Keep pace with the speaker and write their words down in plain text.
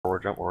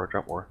jump more,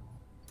 jump more.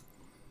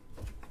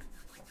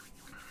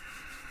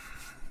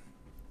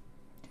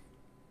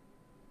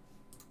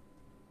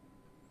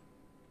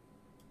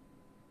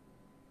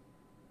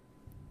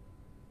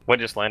 What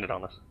just landed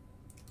on us?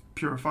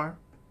 Purifier.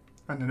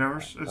 And the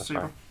Neris is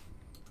Saber.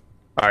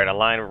 Alright,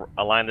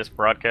 align this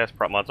broadcast,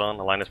 prop mods on.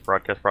 Align this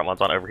broadcast, prop mods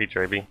on. Overheat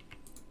your AB.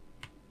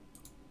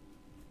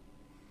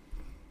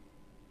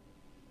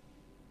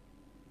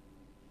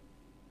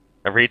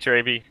 Overheat your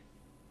AB.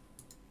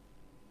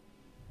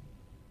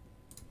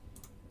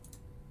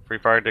 Free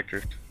fire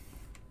dictors.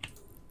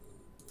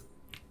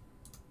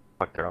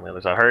 Fuck, they're on the other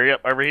side. Hurry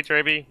up, overheat your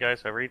AB.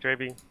 Guys, overheat your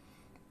AB.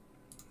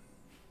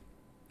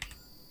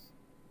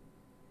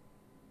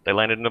 They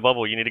landed in the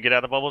bubble. You need to get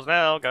out of the bubbles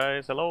now,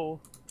 guys.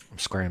 Hello. I'm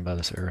squaring by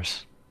this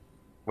Eris.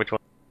 Which one?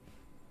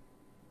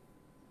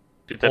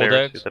 Shoot that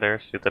Eris, shoot that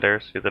Eris, shoot that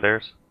Eris, shoot that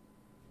Eris.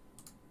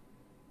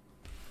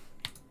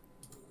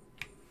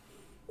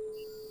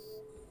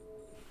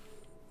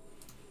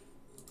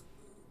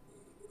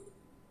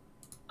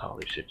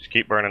 Holy shit, just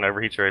keep burning,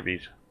 overheat your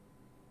ABs.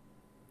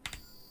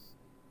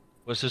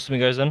 What system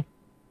you guys in?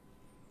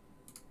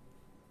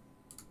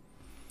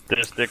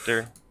 This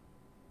Dictor.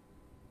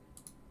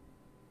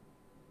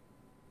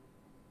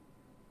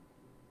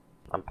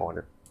 I'm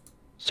pointed.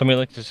 Somebody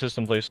link the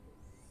system, please.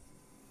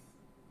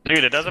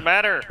 Dude, it doesn't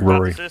matter Rory.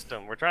 about the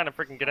system. We're trying to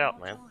freaking get out,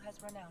 man. Has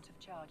run out of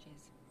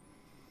charges.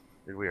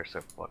 Dude, we are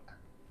so fucked.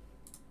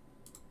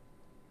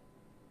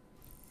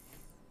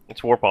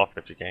 Let's warp off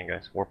if you can,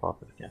 guys. Warp off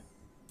if you can.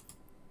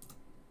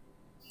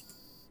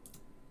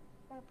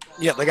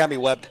 Yeah, they got me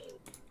webbed.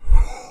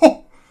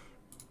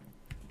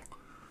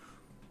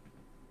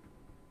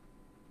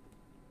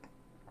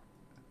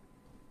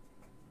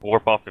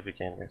 Warp off if you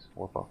can, guys.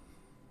 Warp off.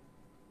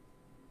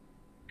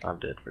 I'm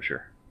dead for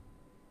sure.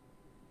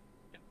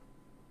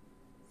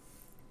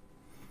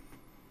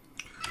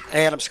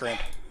 And I'm scrammed.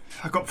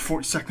 I got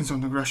 40 seconds on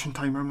the aggression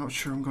timer. I'm not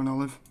sure I'm gonna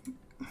live.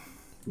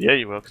 Yeah,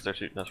 you will, because they're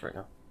shooting us right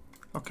now.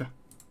 Okay.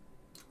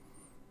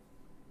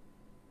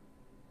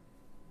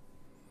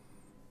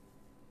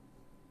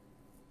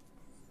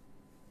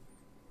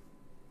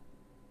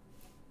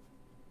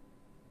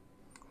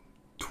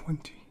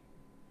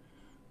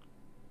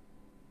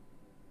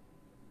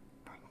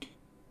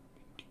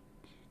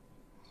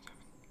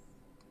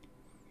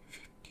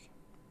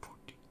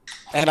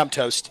 And I'm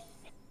toast.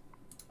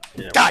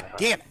 Yeah, God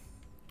damn it!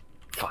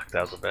 Fuck,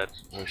 that was a bad.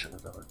 We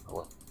shouldn't have done it. Oh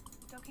well.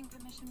 Docking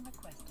permission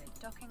requested.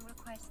 Docking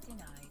request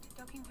denied.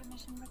 Docking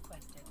permission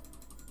requested.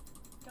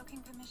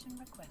 Docking permission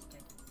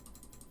requested.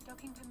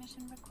 Docking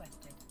permission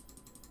requested.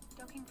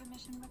 Docking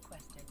permission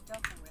requested.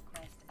 Docking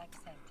request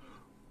accepted.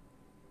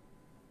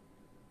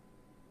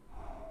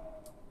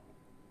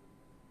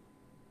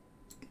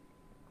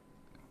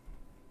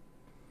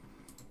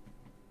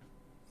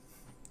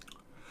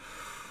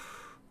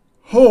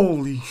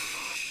 Holy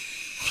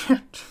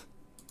shit!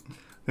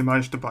 They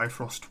managed to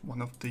Bifrost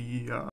one of the